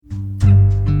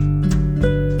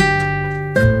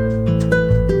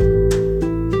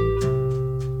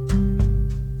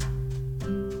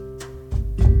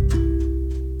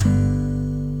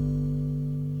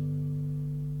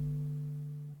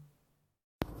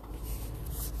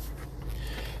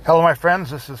Hello, my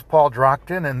friends. This is Paul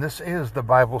Drockton, and this is the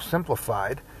Bible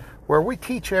Simplified, where we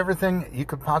teach everything you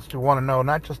could possibly want to know,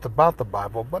 not just about the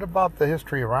Bible, but about the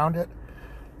history around it,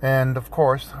 and, of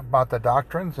course, about the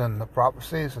doctrines and the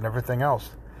prophecies and everything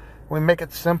else. We make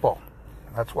it simple.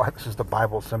 That's why this is the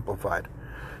Bible Simplified.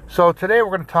 So today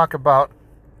we're going to talk about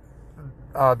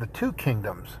the two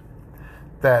kingdoms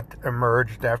that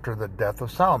emerged after the death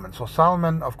of Solomon. So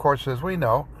Solomon, of course, as we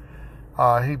know,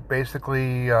 he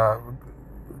basically...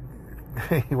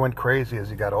 he went crazy as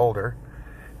he got older,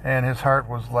 and his heart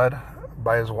was led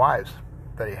by his wives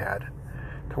that he had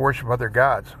to worship other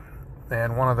gods.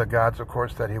 And one of the gods, of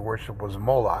course, that he worshipped was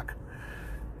Moloch.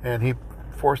 And he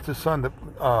forced his son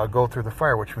to go through the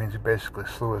fire, which means he basically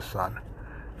slew his son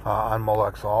on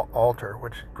Moloch's altar,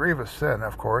 which grievous sin,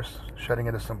 of course. Shedding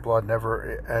innocent blood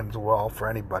never ends well for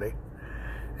anybody.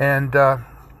 And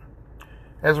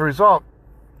as a result,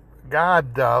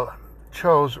 God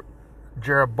chose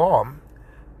Jeroboam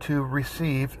to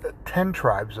receive 10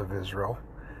 tribes of Israel,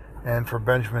 and for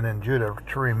Benjamin and Judah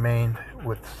to remain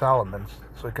with Solomon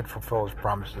so he could fulfill his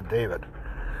promise to David.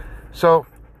 So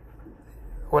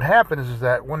what happened is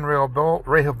that when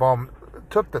Rehoboam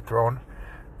took the throne,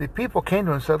 the people came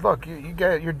to him and said, look,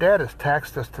 your dad has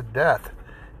taxed us to death.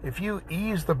 If you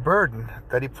ease the burden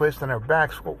that he placed on our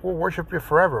backs, we'll worship you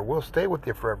forever. We'll stay with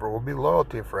you forever. We'll be loyal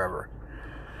to you forever.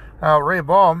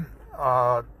 Rehoboam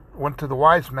went to the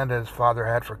wise men that his father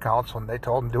had for counsel, and they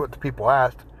told him to do what the people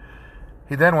asked.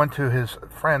 He then went to his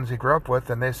friends he grew up with,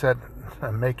 and they said,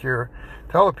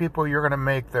 tell the people you're going to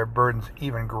make their burdens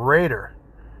even greater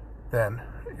than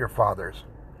your father's.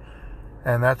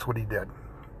 And that's what he did.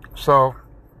 So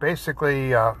basically,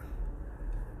 the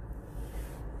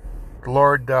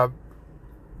Lord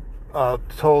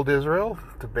told Israel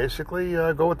to basically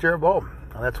go with Jeroboam,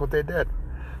 and that's what they did.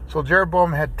 So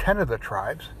Jeroboam had 10 of the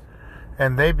tribes,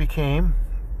 and they became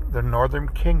the northern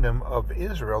kingdom of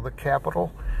Israel, the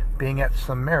capital being at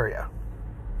Samaria.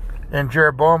 And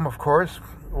Jeroboam, of course,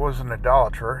 was an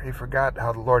idolater. He forgot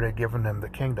how the Lord had given him the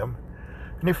kingdom.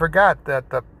 And he forgot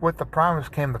that with the promise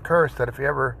came the curse that if he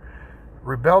ever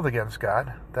rebelled against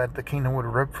God, that the kingdom would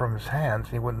rip from his hands.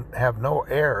 He wouldn't have no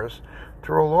heirs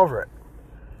to rule over it.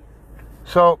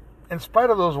 So, in spite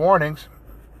of those warnings,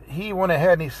 he went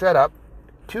ahead and he set up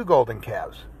 2 golden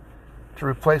calves to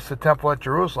replace the temple at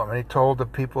Jerusalem. And he told the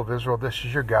people of Israel, this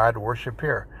is your God, worship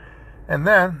here. And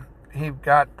then he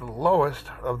got the lowest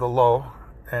of the low,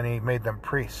 and he made them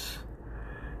priests.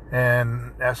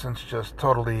 And in essence, just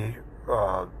totally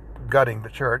gutting the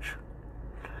church.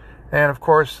 And of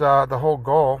course, the whole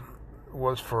goal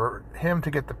was for him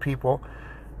to get the people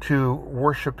to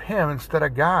worship him instead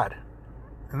of God.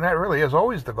 And that really is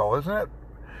always the goal, isn't it?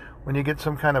 When you get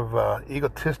some kind of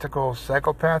egotistical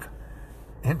psychopath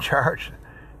in charge,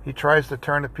 he tries to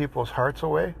turn the people's hearts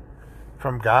away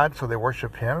from God so they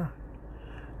worship him.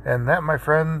 And that, my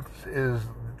friends, is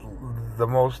the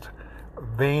most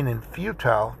vain and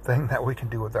futile thing that we can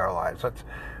do with our lives.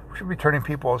 We should be turning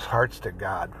people's hearts to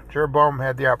God. Jeroboam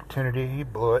had the opportunity, he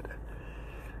blew it,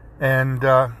 and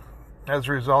as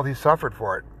a result, he suffered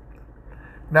for it.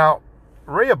 Now,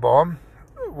 Rehoboam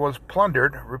was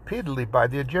plundered repeatedly by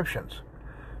the Egyptians.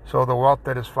 So the wealth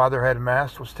that his father had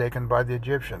amassed was taken by the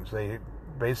Egyptians. They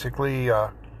basically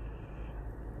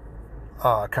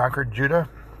conquered Judah.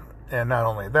 And not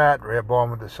only that,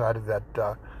 Rehoboam decided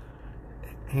that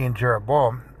he and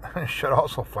Jeroboam should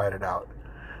also fight it out.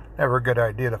 Never a good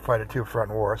idea to fight a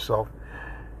two-front war. So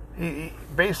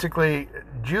basically,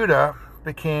 Judah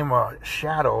became a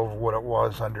shadow of what it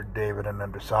was under David and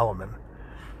under Solomon.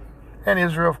 And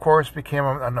Israel, of course, became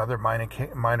another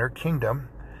minor kingdom.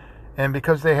 And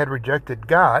because they had rejected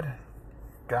God,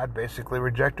 God basically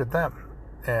rejected them.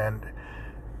 And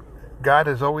God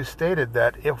has always stated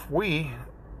that if we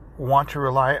want to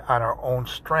rely on our own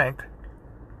strength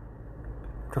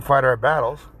to fight our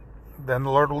battles, then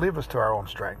the Lord will leave us to our own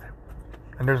strength.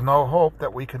 And there's no hope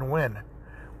that we can win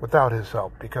without his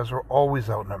help, because we're always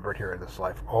outnumbered here in this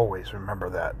life. Always remember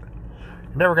that.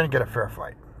 You're never going to get a fair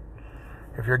fight.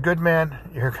 If you're a good man,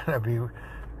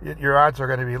 your odds are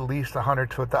going to be at least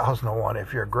 100 to 1,000 to 1.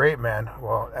 If you're a great man,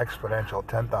 well, exponential,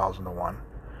 10,000 to 1.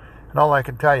 And all I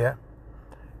can tell you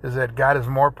is that God is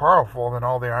more powerful than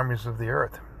all the armies of the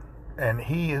earth. And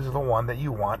he is the one that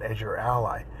you want as your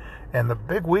ally. And the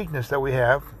big weakness that we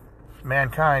have,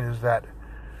 mankind, is that,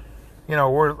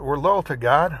 we're loyal to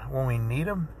God when we need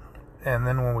him, and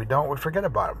then when we don't, we forget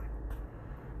about him.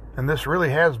 And this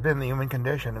really has been the human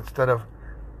condition. Instead of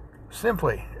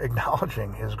simply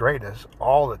acknowledging his greatness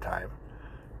all the time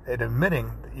and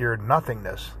admitting your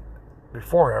nothingness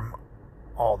before him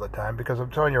all the time, because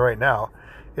I'm telling you right now,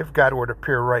 if God were to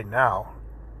appear right now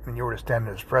and you were to stand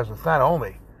in his presence, not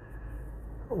only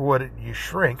would you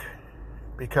shrink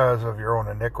because of your own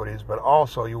iniquities, but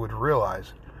also you would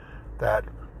realize that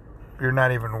you're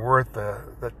not even worth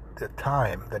the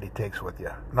time that he takes with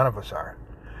you. None of us are.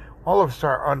 All of us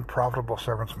are unprofitable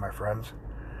servants, my friends.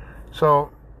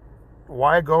 So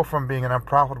why go from being an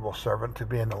unprofitable servant to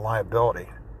being a liability,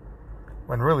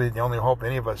 when really the only hope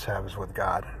any of us have is with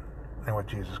God and with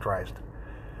Jesus Christ?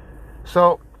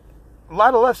 So a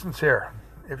lot of lessons here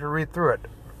if you read through it.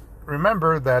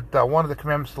 Remember that one of the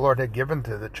commandments the Lord had given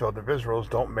to the children of Israel is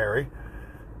don't marry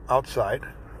outside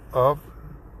of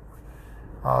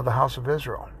the house of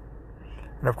Israel.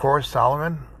 And of course,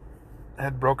 Solomon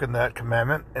had broken that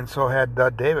commandment, and so had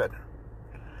David.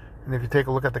 And if you take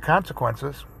a look at the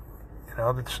consequences,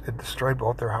 it destroyed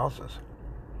both their houses.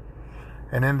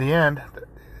 And in the end,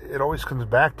 it always comes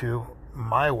back to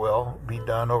my will be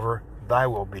done over thy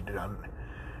will be done.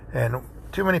 And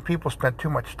too many people spend too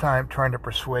much time trying to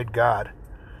persuade God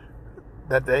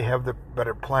that they have the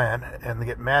better plan, and they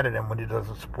get mad at him when he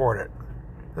doesn't support it.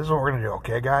 This is what we're going to do,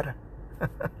 okay, God?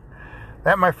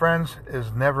 That, my friends,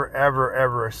 is never, ever,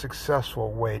 ever a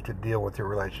successful way to deal with your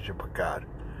relationship with God.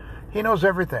 He knows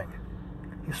everything.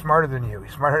 He's smarter than you.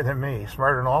 He's smarter than me. He's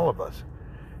smarter than all of us.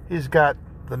 He's got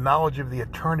the knowledge of the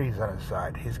eternities on his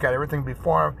side. He's got everything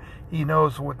before him. He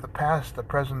knows what the past, the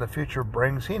present, the future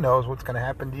brings. He knows what's going to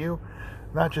happen to you,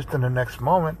 not just in the next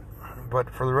moment,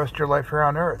 but for the rest of your life here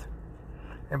on earth.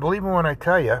 And believe me when I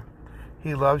tell you,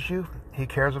 he loves you, he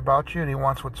cares about you, and he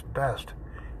wants what's best.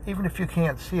 Even if you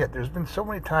can't see it. There's been so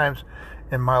many times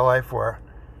in my life where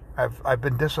I've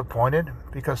been disappointed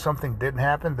because something didn't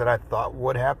happen that I thought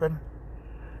would happen,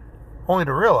 only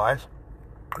to realize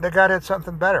that God had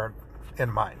something better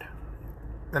in mind.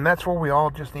 And that's where we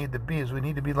all just need to be, is we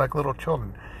need to be like little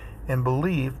children and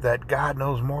believe that God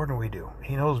knows more than we do.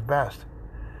 He knows best.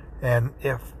 And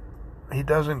if he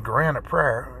doesn't grant a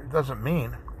prayer, it doesn't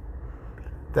mean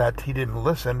that he didn't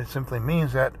listen. It simply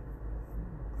means that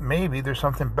maybe there's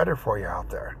something better for you out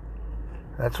there.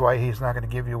 That's why he's not going to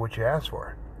give you what you asked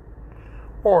for.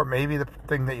 Or maybe the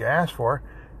thing that you asked for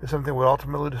is something that will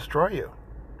ultimately destroy you.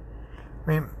 I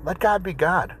mean, let God be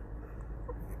God.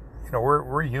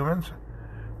 We're humans.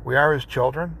 We are his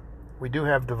children. We do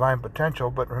have divine potential,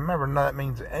 but remember, none of that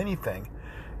means anything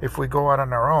if we go out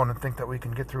on our own and think that we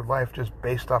can get through life just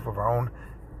based off of our own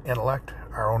intellect,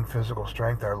 our own physical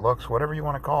strength, our looks, whatever you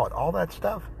want to call it. All that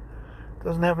stuff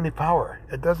doesn't have any power.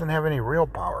 It doesn't have any real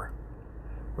power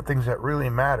with things that really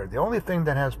matter. The only thing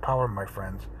that has power, my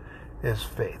friends, is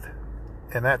faith.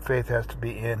 And that faith has to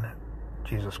be in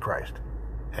Jesus Christ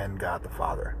and God the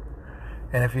Father.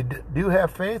 And if you do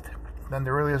have faith, then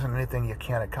there really isn't anything you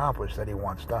can't accomplish that he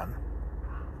wants done.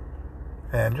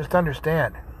 And just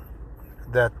understand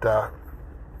that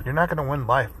you're not going to win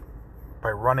life by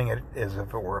running it as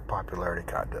if it were a popularity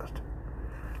contest.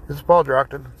 This is Paul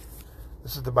Drockton.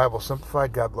 This is the Bible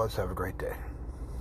Simplified. God bless. Have a great day.